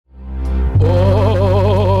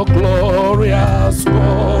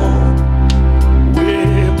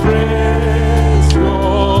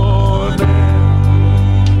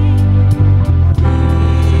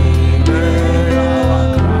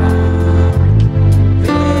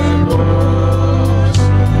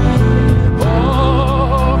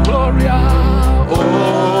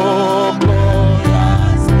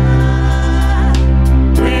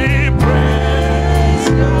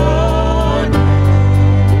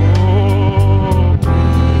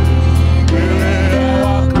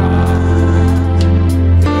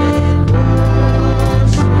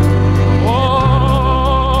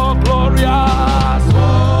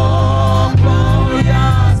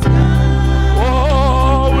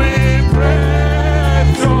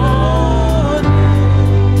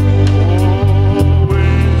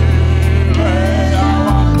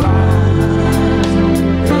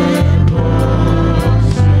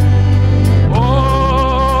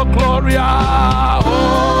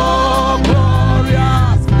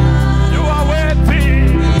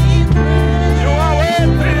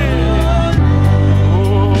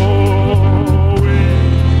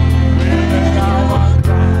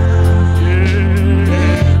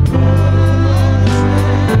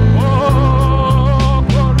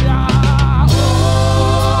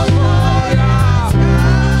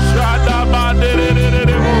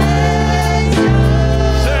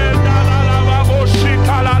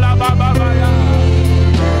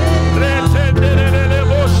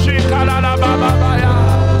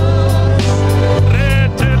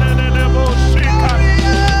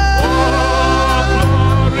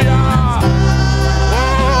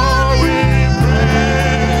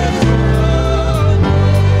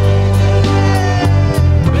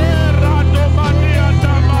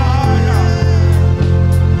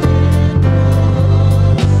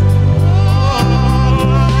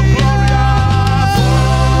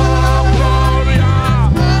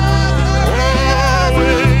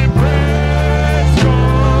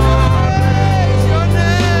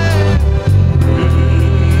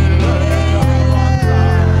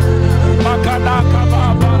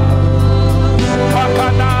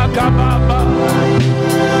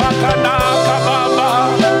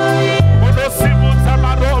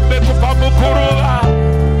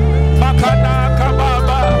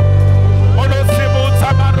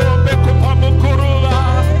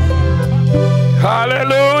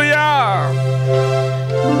Hallelujah.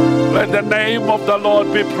 Let the name of the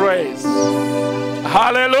Lord be praised.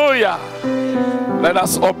 Hallelujah. Let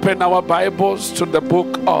us open our Bibles to the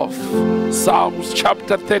book of Psalms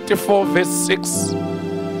chapter 34 verse 6.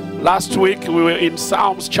 Last week we were in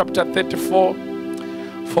Psalms chapter 34.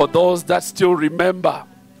 For those that still remember,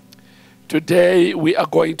 today we are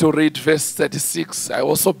going to read verse 36. I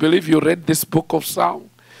also believe you read this book of Psalms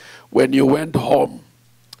when you went home.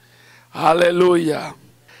 Hallelujah.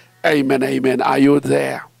 Amen, amen. Are you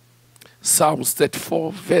there? Psalms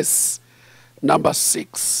 34 verse number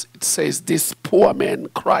 6. It says, this poor man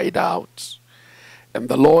cried out, and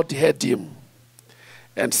the Lord heard him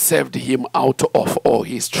and saved him out of all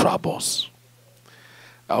his troubles.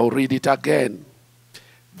 I'll read it again.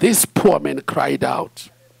 This poor man cried out.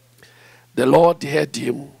 The Lord heard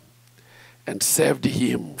him and saved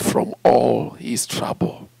him from all his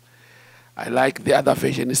trouble. I like the other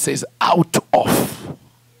version. It says, out of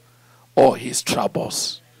all his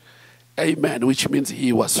troubles. Amen, which means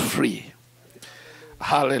he was free.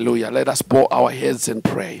 Hallelujah. Let us bow our heads and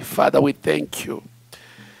pray. Father, we thank you.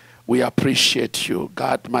 We appreciate you.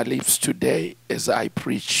 God, my lips today as I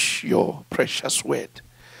preach your precious word,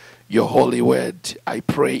 your holy word. I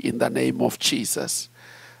pray in the name of Jesus.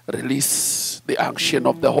 Release the unction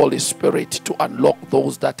of the Holy Spirit to unlock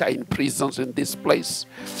those that are in prisons in this place.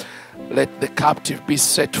 Let the captive be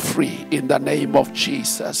set free in the name of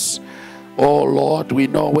Jesus. Oh Lord, we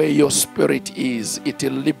know where your spirit is. It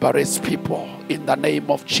liberates people in the name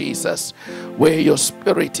of Jesus. Where your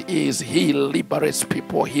spirit is, he liberates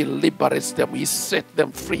people. He liberates them. He set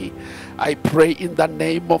them free. I pray in the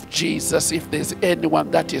name of Jesus, if there's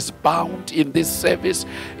anyone that is bound in this service,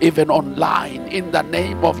 even online, in the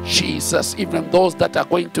name of Jesus, even those that are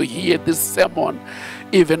going to hear this sermon,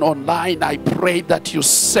 even online, I pray that you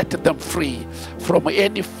set them free from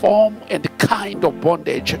any form and kind of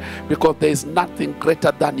bondage, because there is nothing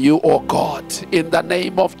greater than you, oh God. In the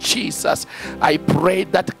name of Jesus, I pray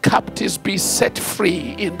that captives be set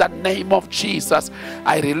free in the name of Jesus.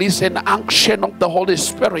 I release an unction of the Holy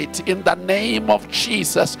Spirit in the name of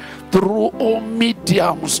Jesus through all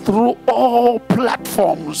mediums, through all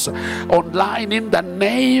platforms online in the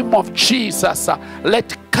name of Jesus.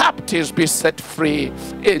 Let captives be set free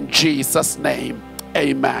in Jesus' name.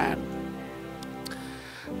 Amen.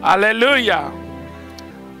 Hallelujah.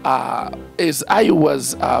 As I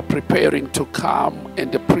was preparing to come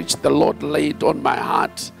and preach, the Lord laid on my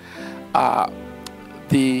heart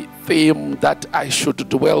the theme that I should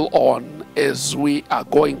dwell on as we are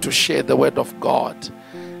going to share the word of God.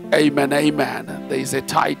 Amen, amen. There is a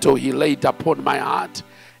title he laid upon my heart: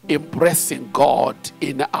 Embracing God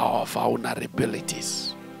in our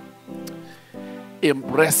vulnerabilities.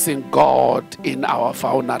 Embracing God in our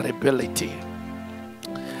vulnerability.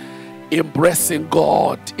 Embracing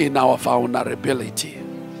God in our vulnerability.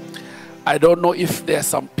 I don't know if there are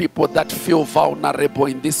some people that feel vulnerable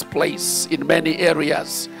in this place, in many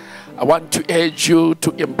areas. I want to urge you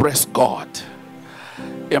to embrace God.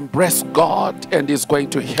 Embrace God and He's going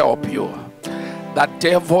to help you. The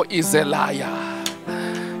devil is a liar.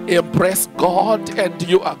 Embrace God and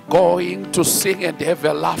you are going to sing and have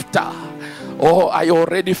a laughter. Oh, I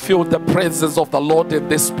already feel the presence of the Lord in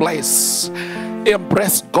this place.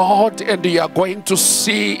 Embrace God and you are going to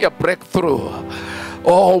see a breakthrough.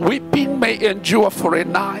 Oh, weeping may endure for a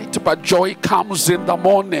night, but joy comes in the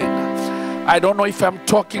morning. I don't know if I'm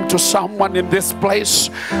talking to someone in this place.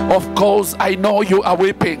 Of course, I know you are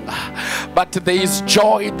weeping, but there is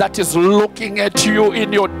joy that is looking at you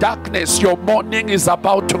in your darkness. Your morning is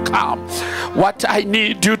about to come. What I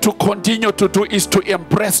need you to continue to do is to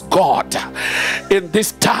embrace God in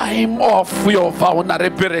this time of your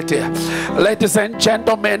vulnerability. Ladies and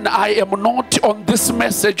gentlemen, I am not on this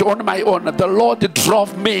message on my own. The Lord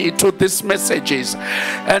drove me to these messages,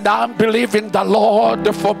 and I'm believing the Lord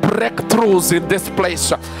for breakthroughs in this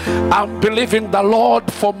place. I'm believing the Lord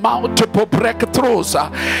for multiple breakthroughs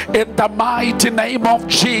in the mighty name of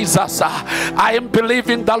Jesus. I am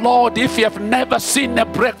believing the Lord. If you have never seen a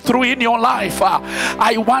breakthrough in your life,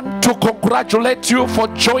 I want to congratulate you for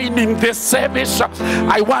joining this service.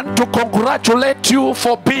 I want to congratulate you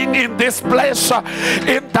for being in this place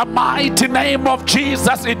in the mighty name of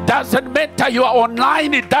Jesus. It doesn't matter you are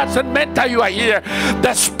online, it doesn't matter you are here.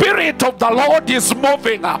 The Spirit of the Lord is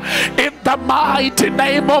moving in the mighty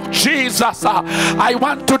name of Jesus. I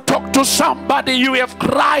want to talk to somebody. You have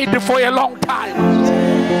cried for a long time.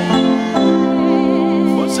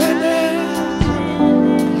 What's her name?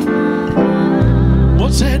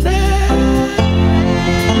 What's her name?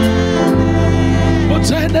 What's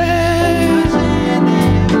her name?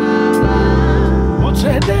 What's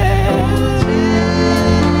her name?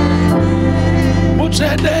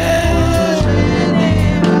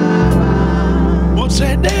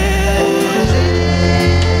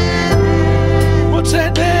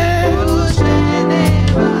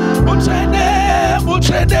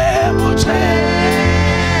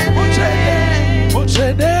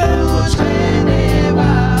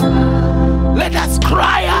 Let us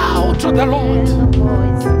cry out to the Lord.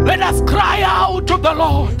 Let us cry out to the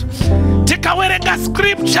Lord. Tikawerenga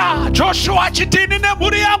scripture Joshua chitini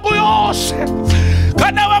nemhuri yangu yose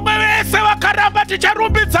kana vamwe vese vakaramba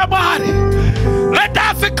ticharumbidza Mwari. Let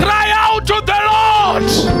us cry out to the Lord.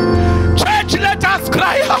 Church, let us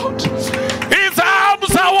cry out. His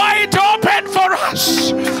arms are wide open for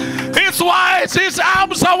us. His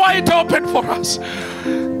arms are wide open for us.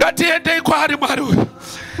 Ngatiendei kwaari Mwari uyu.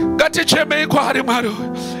 Ngatichemei kwaari Mwari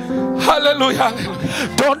uyu. Hallelujah.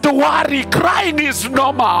 Don't worry, crying is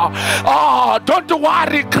normal. Oh, don't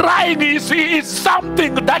worry, crying is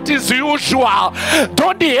something that is usual.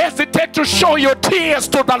 Don't hesitate to show your tears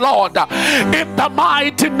to the Lord. In the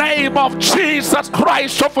mighty name of Jesus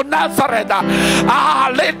Christ of Nazareth.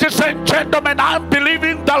 Ladies and gentlemen, I'm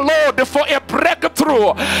believing the Lord for a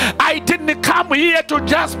breakthrough. I didn't come here to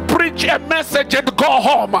just preach a message and go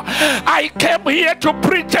home. I came here to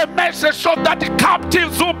preach a message so that the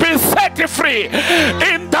captives will be set free.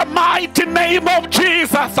 In the mighty name of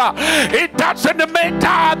Jesus. It doesn't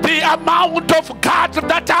matter the amount of cards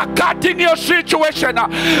that are cutting your situation.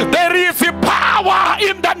 There is a power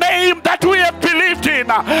in the name that we have believed in.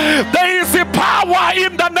 There is a power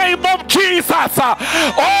in the name of Jesus.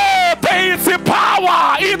 Oh, there is a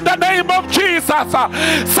power in the name of Jesus.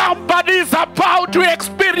 Somebody is about to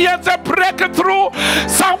experience a breakthrough.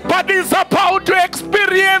 Somebody is about to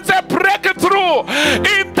experience a breakthrough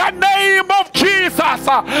in the name of Jesus.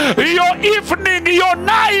 Your evening, your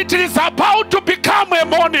night is about to become a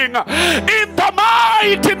morning in the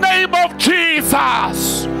mighty name of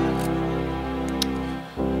Jesus.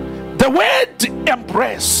 The word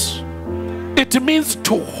embrace, it means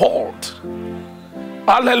to hold.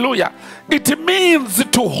 Hallelujah. It means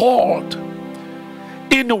to hold.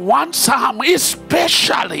 In one psalm,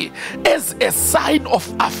 especially as a sign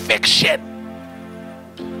of affection.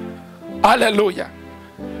 Hallelujah.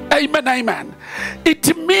 Amen, amen.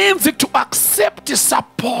 It means to accept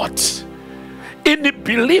support in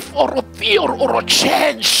belief or a theory or a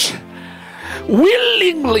change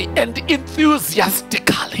willingly and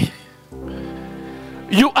enthusiastically.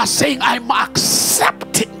 You are saying, I'm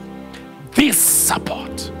accepting this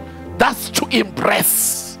support. That's to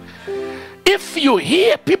embrace. If you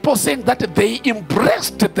hear people saying that they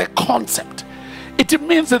embraced the concept, it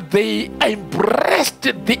means that they embraced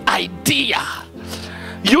the idea.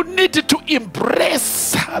 You need to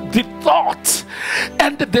embrace the thought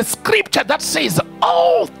and the scripture that says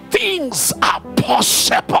all things are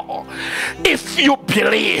possible if you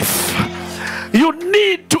believe. You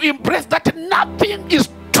need to embrace that nothing is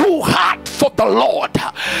too hard for the Lord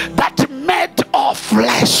that made of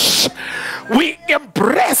flesh. We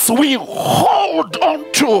embrace, we hold on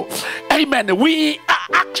to, amen. We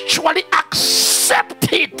actually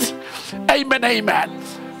accept it. Amen, amen.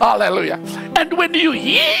 Hallelujah. And when you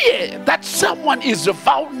hear that someone is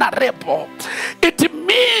vulnerable, it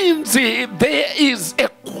means there is a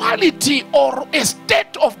quality or a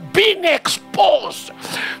state of being exposed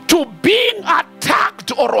to being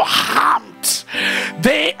attacked or harmed.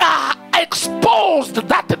 They are exposed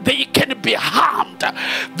that they can be harmed.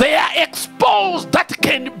 They are exposed that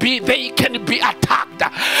they can be attacked.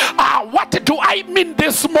 What do I mean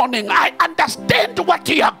this morning? I understand what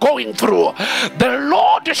you are going through. The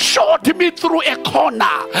Lord showed me through a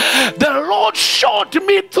corner. The Lord showed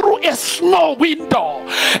me through a small window.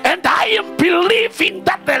 And I am believing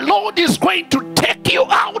that the Lord is going to take you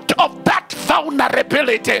out of that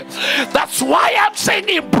vulnerability. That's why I'm saying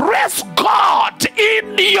embrace God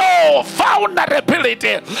in your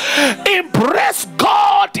vulnerability. Embrace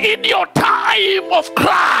God in your time of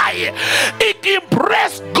cry.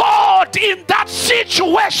 Embrace God in that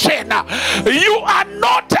situation. You are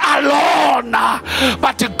not alone,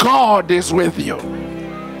 but God is with you.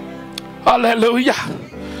 Hallelujah.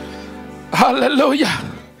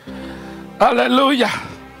 Hallelujah. Hallelujah.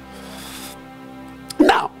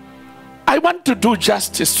 Now, I want to do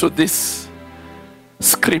justice to this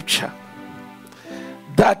scripture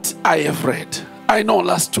that I have read. I know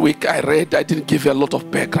last week I didn't give you a lot of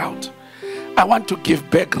background. I want to give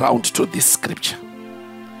background to this scripture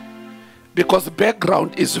because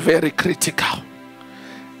background is very critical.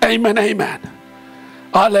 Amen, amen.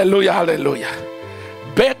 Hallelujah, hallelujah.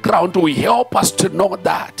 Background will help us to know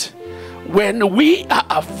that when we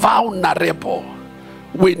are vulnerable,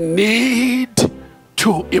 we need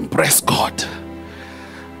to embrace God.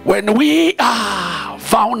 When we are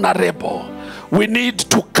vulnerable, we need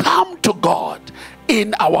to come to God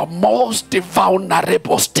in our most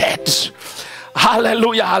vulnerable state.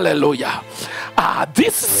 Hallelujah, hallelujah.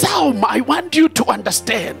 This psalm, I want you to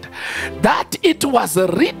understand that it was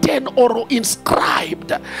written or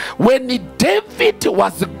inscribed when David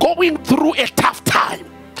was going through a tough time.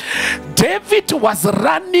 David was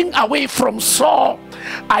running away from Saul.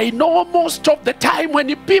 I know most of the time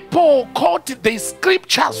when people quote the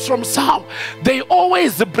scriptures from Psalm, they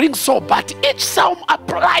always bring Saul, but each Psalm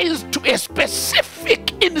applies to a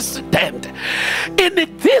specific incident.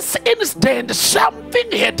 In this incident,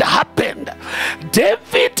 something had happened.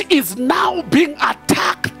 David is now being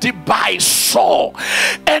attacked by Saul,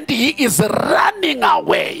 and he is running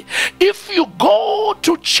away. If you go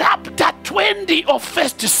to chapter 20 of 1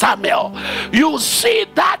 Samuel, you see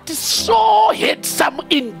that Saul had some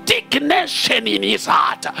indignation in his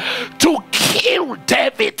heart to kill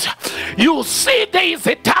David. You see, there is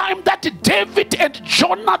a time that David and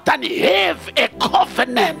Jonathan have a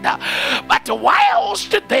covenant, but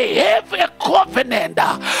whilst they have a covenant,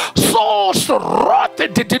 Saul's wrath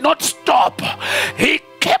did not stop. He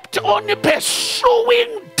kept on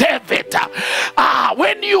pursuing David.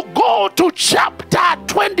 When you go to chapter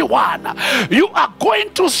 21, you are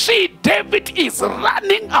going to see David is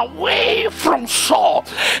running away from Saul,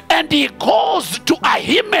 and he goes to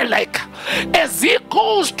Ahimelech. As he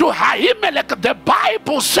goes to Ahimelech, the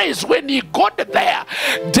Bible says when he got there,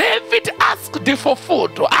 David asked for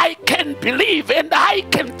food. I can believe and I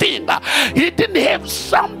can think he didn't have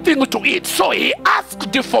something to eat, so he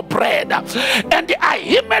asked for bread, and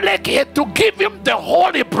Ahimelech had to give him the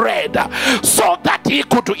holy bread so that he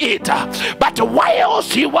could eat. But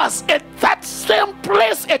whilst he was at that same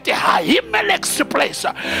place, at Ahimelech's place,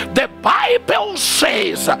 the Bible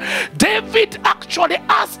says David actually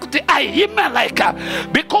asked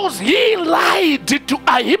Ahimelech, because he lied to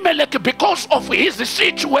Ahimelech because of his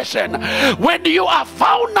situation. When you are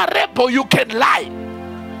vulnerable, you can lie.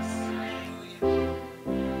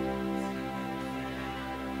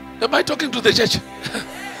 Am I talking to the church?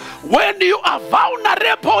 When you are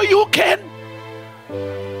vulnerable, you can.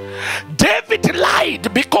 David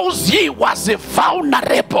lied because he was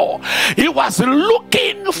vulnerable. He was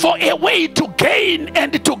looking for a way to gain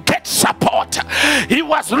and to get support. He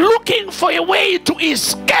was looking for a way to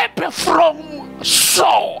escape from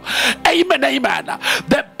Saul. Amen, amen.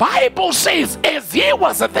 The Bible says as he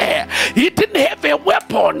was there, he didn't have a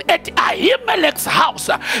weapon. At Ahimelech's house,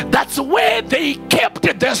 that's where they kept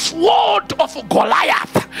the sword of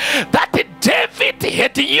Goliath that David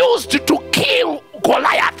had used to kill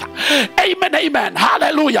Goliath. Amen, amen.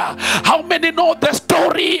 Hallelujah. How many know the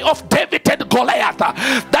story of David and Goliath?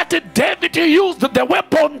 That David used the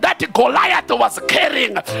weapon that Goliath was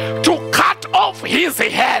carrying to cut off his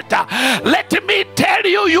head. Let me tell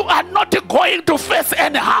you, you are not going to face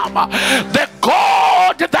any harm. The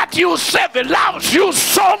God that you serve loves you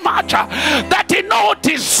so much that no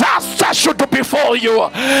disaster should befall you.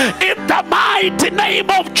 In the mighty name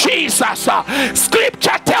of Jesus,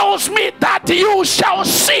 scripture tells me that you shall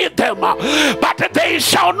see them, but they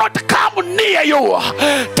shall not come near you.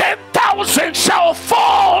 10,000 shall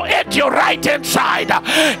fall at your right hand side,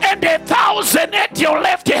 and 1,000 at your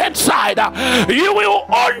left hand side. You will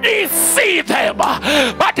only see them,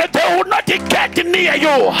 but they will not get near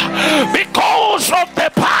you because of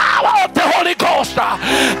the power of the Holy Ghost.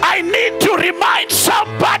 I need to remind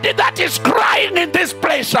somebody that is crying in this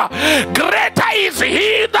place, greater is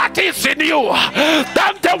he that is in you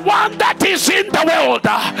than the one that is in the world.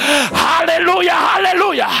 Hallelujah,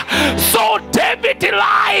 hallelujah. So David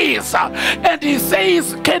lies and he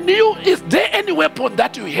says, is there any weapon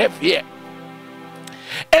that you have here?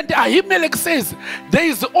 And Ahimelech says, there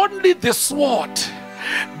is only the sword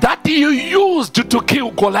that you used to kill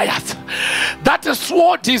Goliath. That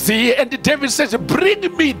sword is here. And David says,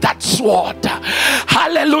 bring me that sword.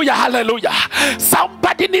 Hallelujah, hallelujah.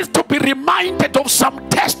 Somebody needs to be reminded of some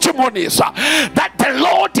testimonies that the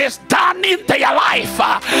Lord has done in their life,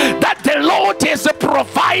 that the Lord has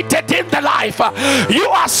provided in the life. You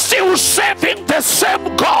are still serving the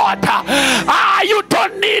same God. You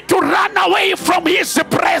don't need to run away from his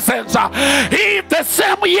presence. He is the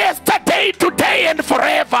same yesterday, today, and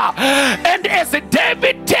forever. And as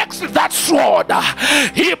David takes that sword,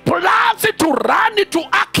 he plans to run to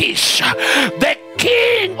Achish, the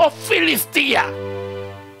king of Philistia.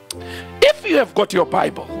 If you have got your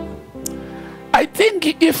Bible, I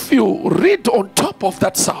think if you read on top of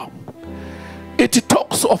that psalm, it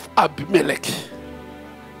talks of Abimelech.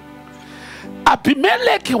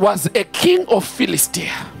 Abimelech was a king of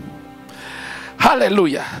Philistia.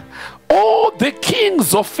 Hallelujah. All the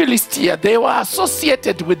kings of Philistia, they were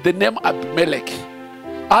associated with the name Abimelech.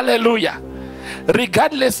 Hallelujah.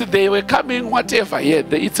 Regardless, they were coming whatever, yeah,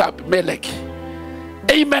 it's Abimelech.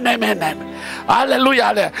 Amen, amen, amen. Hallelujah,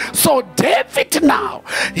 hallelujah. So David now,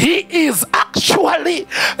 he is actually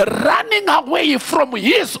running away from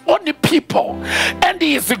his own people, and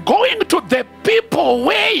he is going to the people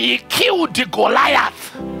where he killed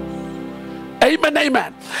Goliath. Amen,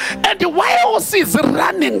 amen. And whilst he's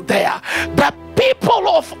running there, the people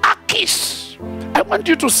of Achish, I want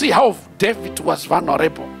you to see how David was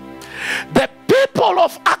vulnerable. The people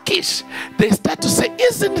of Achish, they start to say,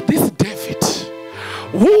 isn't this David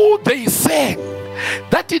who they say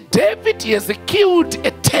that David has killed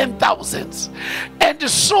 10,000 and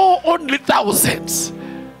so only thousands?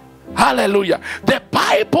 Hallelujah. The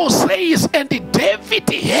Bible says, and David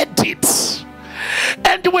heard it.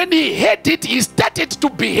 And when he heard it, he started to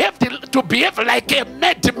behave like a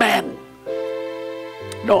madman.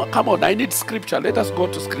 No, come on, I need scripture. Let us go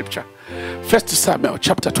to scripture. 1 Samuel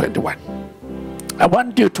chapter 21. I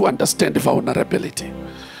want you to understand vulnerability.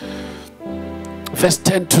 Verse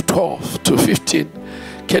 10 to 12 to 15.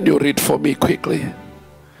 Can you read for me quickly?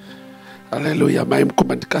 Hallelujah.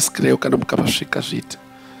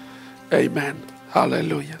 Amen.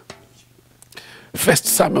 Hallelujah. 1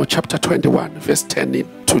 Samuel chapter 21, verse 10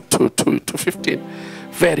 to 15.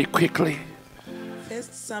 Very quickly. 1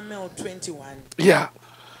 Samuel 21. Yeah.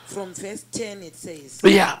 From verse 10 it says.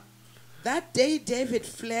 Yeah. That day David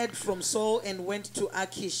fled from Saul and went to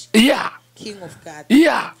Achish, yeah, king of Gath.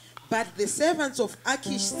 Yeah. But the servants of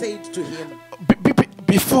Achish said to him.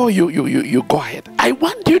 Before you go ahead, I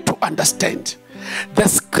want you to understand the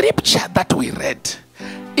scripture that we read.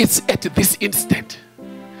 It's at this instant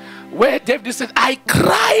where David said, I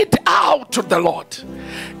cried out to the Lord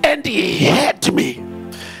and he heard me.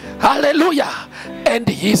 Hallelujah. And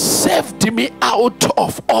he saved me out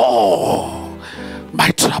of all my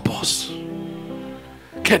troubles.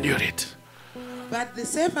 Can you read? But the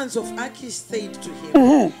servants of Achish said to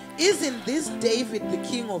him, Isn't this David the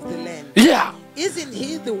king of the land? Yeah. Isn't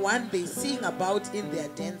he the one they sing about in their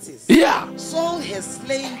dances? Yeah. Saul has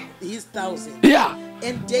slain his thousands. Yeah.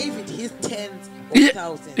 And David his tens of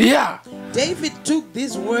thousands. Yeah. David took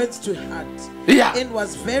these words to heart. Yeah. And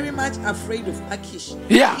was very much afraid of Achish,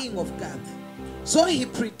 yeah, king of Gath. So he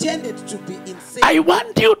pretended to be insane. I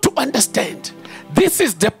want you to understand, this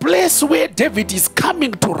is the place where David is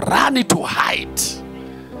coming to run to hide.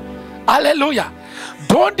 Hallelujah.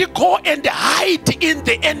 Don't go and hide in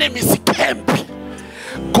the enemy's camp.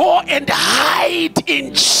 Go and hide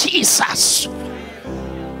in Jesus.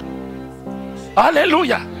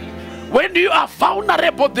 Hallelujah. When you are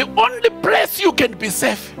vulnerable, the only place you can be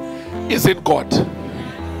safe is in God.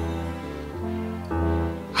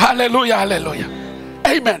 Hallelujah, hallelujah.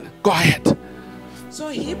 Amen. Go ahead. So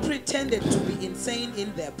he pretended to be insane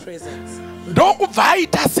in their presence.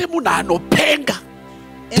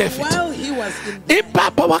 And while he was in there,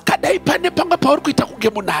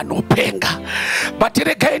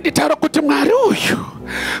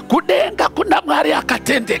 kudenga kuna mwari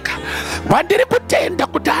akatendeka vandiri kutenda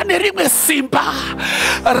kuti ane rimwe simba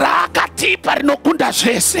raakatipa rinokunda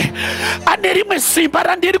zvese, ane rimwe simba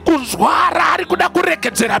randiri kunzwara ari kuda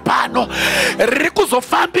kuregedzera pano riri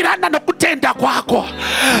kuzofambirana nokutenda kwako,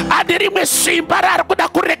 ane rimwe simba raari kuda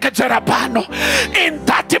kuregedzera pano. In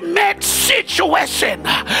that mad situation,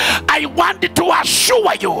 I want to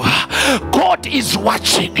assure you, God is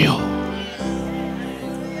watching you.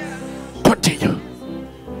 Continue.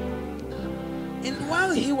 And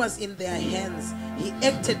while he was in their hands, he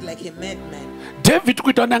acted like a madman. David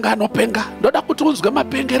kuitonanga anopenga, ndoda kuti unzwe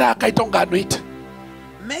mapengera akaita unga anoita.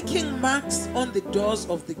 Making marks on the doors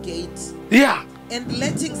of the gates. Yeah. And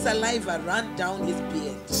letting saliva run down his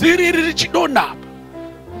beard. Siriri chidona.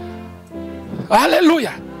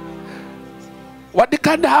 Hallelujah.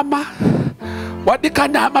 Wadikanama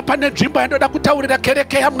pane nzvimbo yandoda kutaurira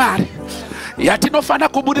kereke yaMwari yatinofana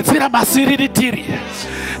kubuditsira masiriritiri,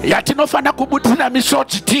 yatinofana kubuditsira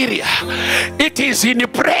mishochitiri. It is in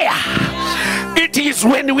prayer. It is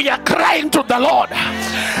when we are crying to the Lord,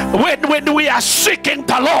 when we are seeking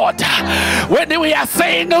the Lord, when we are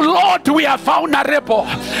saying, Lord, we are vulnerable,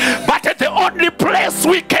 but the only place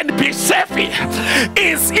we can be safe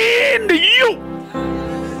is in you.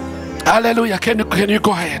 Hallelujah. Can you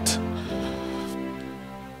go ahead?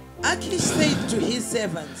 Achish said to his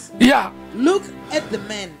servants, yeah, look at the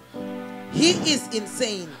man. He is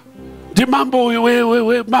insane. The mambo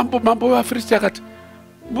Afristi yakati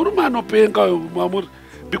muruma anopenga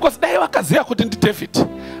because dai wakaziva kuti ndi David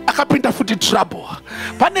akapinda futi trouble.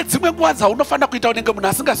 Pane dzimwe nguva dzaunofanira kuita unenge munhu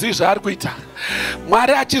asingazivi zvaari kuita,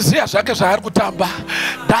 Mwari achiziva zvake zvaari kutamba.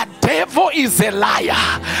 The devil is a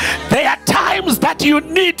liar. There are times that you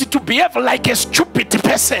need to behave like a stupid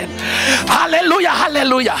person. Hallelujah,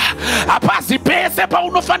 hallelujah. Hapazi pese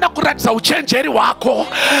paunofanira kuratidza uchenjeri hwako,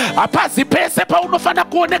 hapazi pese paunofanira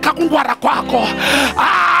kuoneka kungwara kwako.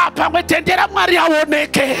 Pamwe tendera Mwari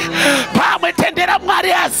aoneke, pamwe tendera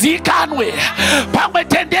Mwari azikanwe, pamwe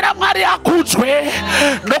tendera Mwari akudzwe,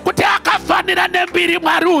 nokuti akafanira nembiri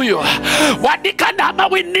Mwari uyo. Wadikanama,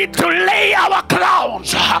 we need to lay our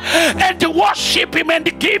crowns and worship him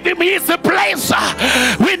and give him his place.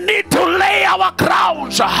 We need to lay our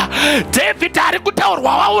crowns. David ari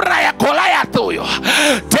kutaurwa wauraya Goliath uyo.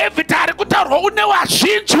 David ari kutaurwa une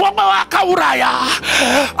wazhinji wamwe wakauraya,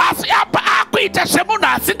 asi apa akuita semunhu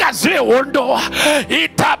asingazive hondo.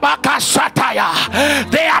 Itabakashataya.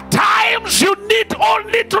 There are times you need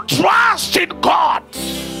only to trust in God.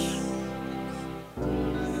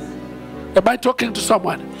 Am I talking to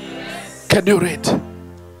someone? Can you read?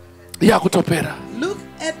 Yakutopera. Look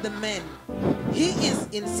at the man. He is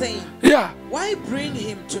insane. Yeah. Why bring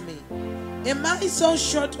him to me? Am I so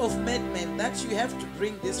short of madmen that you have to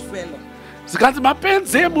bring this fellow? Zikazi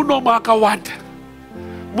mapenzi munomo akawanda.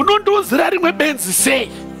 Munondunzira rimwe benzi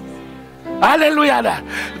sei. Hallelujah.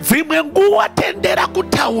 Dzimwe nguva tendera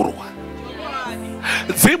kutaurwa.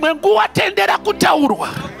 Dzimwe nguva tendera kutaurwa.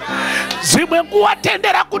 Dzimwe nguva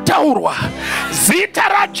tendera kutaurwa. Zita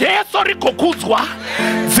raJesu rikukudzwa.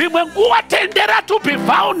 Dzimwe nguva tendera to be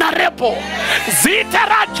vulnerable. Zita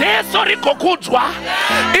raJesu rikukudzwa.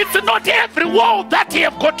 It's not every war that you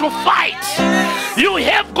have got to fight. You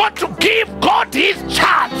have got to give God his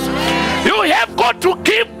chance. You have got to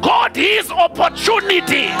give God his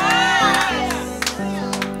opportunity.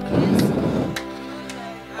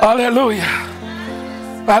 Hallelujah.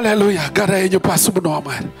 Hallelujah. Gara yenyu pasi muno wa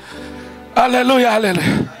Mwari. Hallelujah,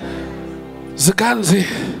 hallelujah. Zikanzi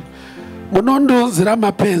munondunzira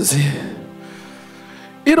mapenzi.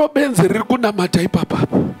 Iro benzi riri kunamata ipapa.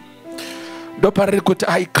 Ndopariri kuti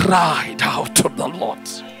I cried out to the Lord.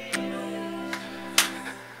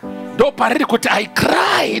 Ndopariri kuti I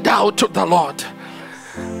cried out to the Lord.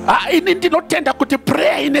 Ini ndinotenda kuti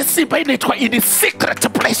prayer ine simba inoitwa in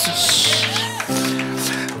secret places.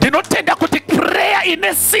 Ndinotenda kuti prayer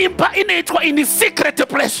ine simba inoitwa in secret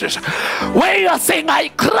places, where you are saying I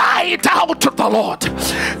cried out to the Lord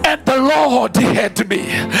and the Lord heard me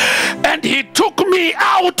and he took me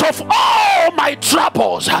out of all my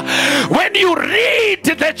troubles. When you read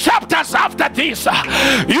the chapters after this,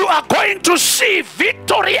 you are going to see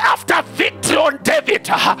victory after victory on David.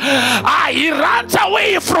 He runs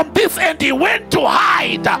away from this and he went to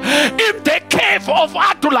hide in the cave of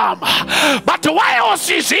Adullam. But while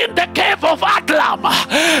he's in the cave of Adullam,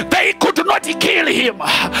 they could not kill him.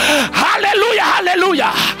 Hallelujah,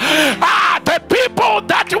 hallelujah. The people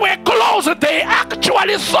that were close, they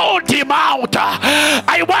actually sold him out.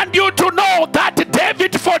 I want you to know that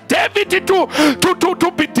for David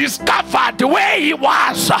to be discovered where he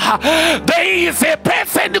was, there is a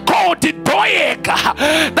person called Doeg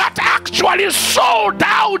that actually sold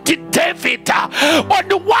out David on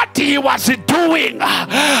what he was doing.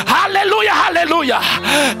 Hallelujah, hallelujah.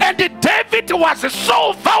 And David was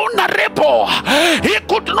so vulnerable, he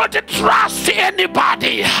could not trust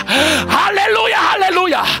anybody. Hallelujah,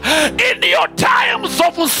 hallelujah. In your times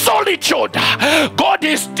of solitude, God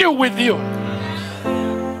is still with you.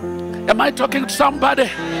 Am I talking to somebody?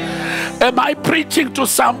 Am I preaching to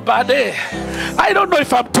somebody? I don't know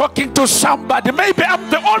if I'm talking to somebody. Maybe I'm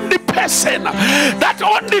the only person that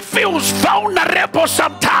only feels vulnerable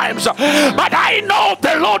sometimes. But I know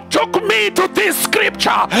the Lord took me to this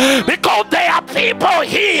scripture because there are people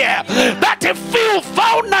here that feel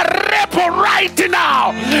vulnerable right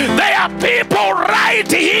now. There are people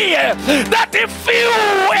right here that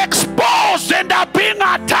feel exposed and are being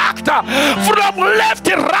attacked from left,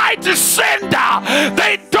 right, center.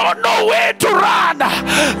 They don't know where to run.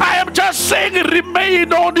 I am just saying,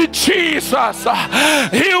 remain on Jesus.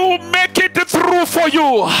 He will make it through for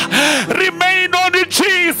you. Remain on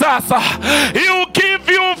Jesus. He will give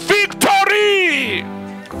you victory.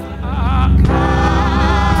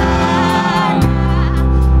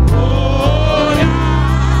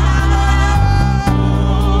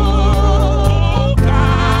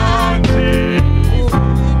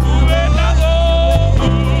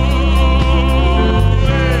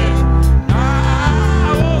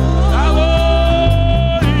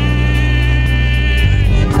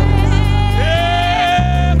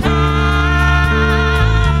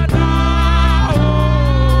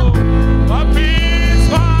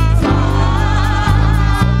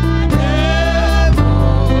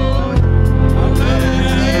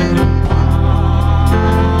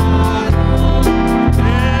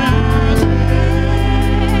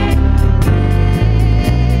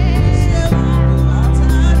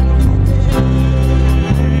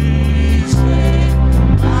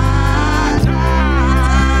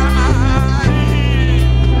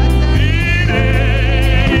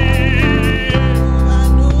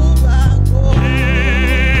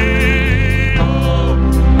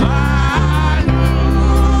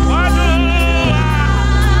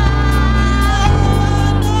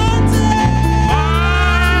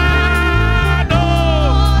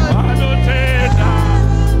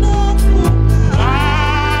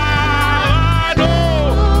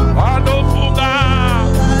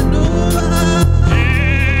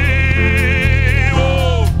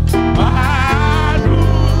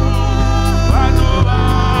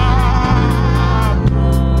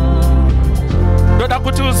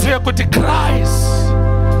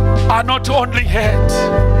 only heard,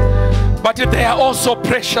 but they are also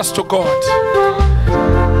precious to God.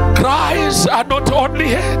 Cries are not only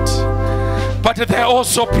heard, but they are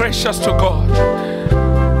also precious to God.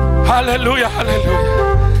 Hallelujah,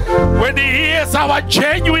 hallelujah. When He hears our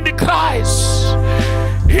genuine cries,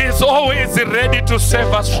 He is always ready to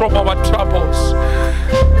save us from our troubles.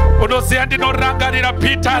 Unoziya ndinorangarira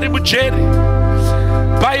Peter ari mujeri.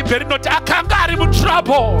 Bible rinoti akanga ari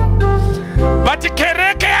mutrouble, but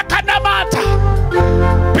kereke yakanamata.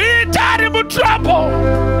 Peter ari mutrouble.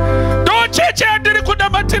 Do cheche andiri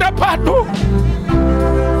kunamatira pano.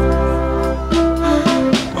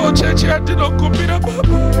 Do cheche andinokumbira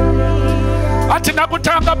Baba. Atina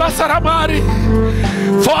kutanga basa ra Mwari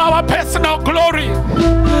for our personal glory.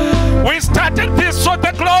 We started this for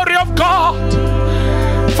the glory of God.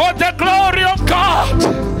 For the glory of God.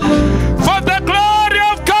 For the glory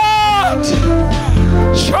of God.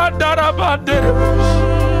 Shandarabandere.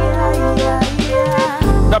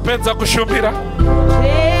 Napenza kushumira.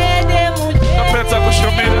 Napenza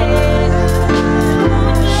kushumira.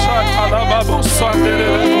 Shatalababu sandere.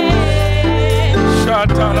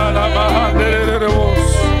 Shatalalabahandere.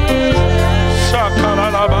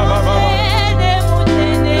 Shakalalababa.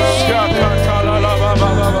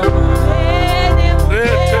 Shakalalababa.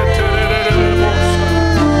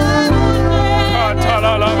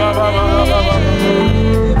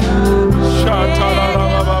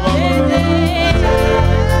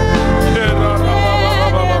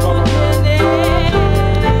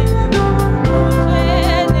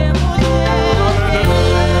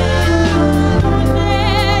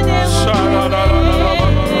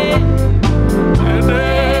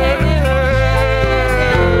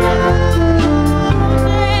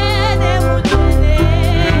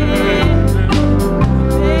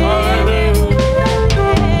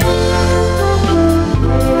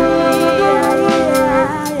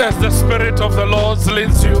 The Spirit of the Lord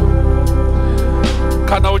leads you.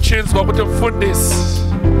 Kana uchinzwa kuti mfundisi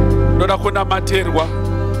ndoda kunamatirwa.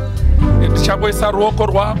 Ndichangoisa ruoko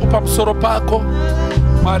rwangu pamusoro pako.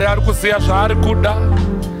 Mwari ari kuziya zvaari kuda.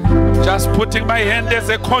 Just putting my hand as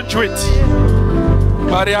a conduit.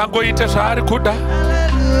 Mwari angoite zvaari kuda.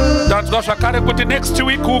 Ndanzwa zvakare kuti next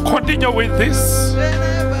week we'll continue with this.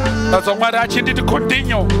 Ndanzwa Mwari achinditi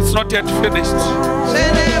continue. It's not yet finished.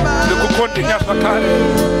 Ndikukontinya zvakare.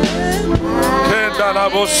 Kenda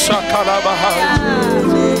labo shakala bahai.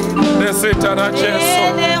 Nesita na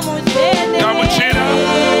Jesu.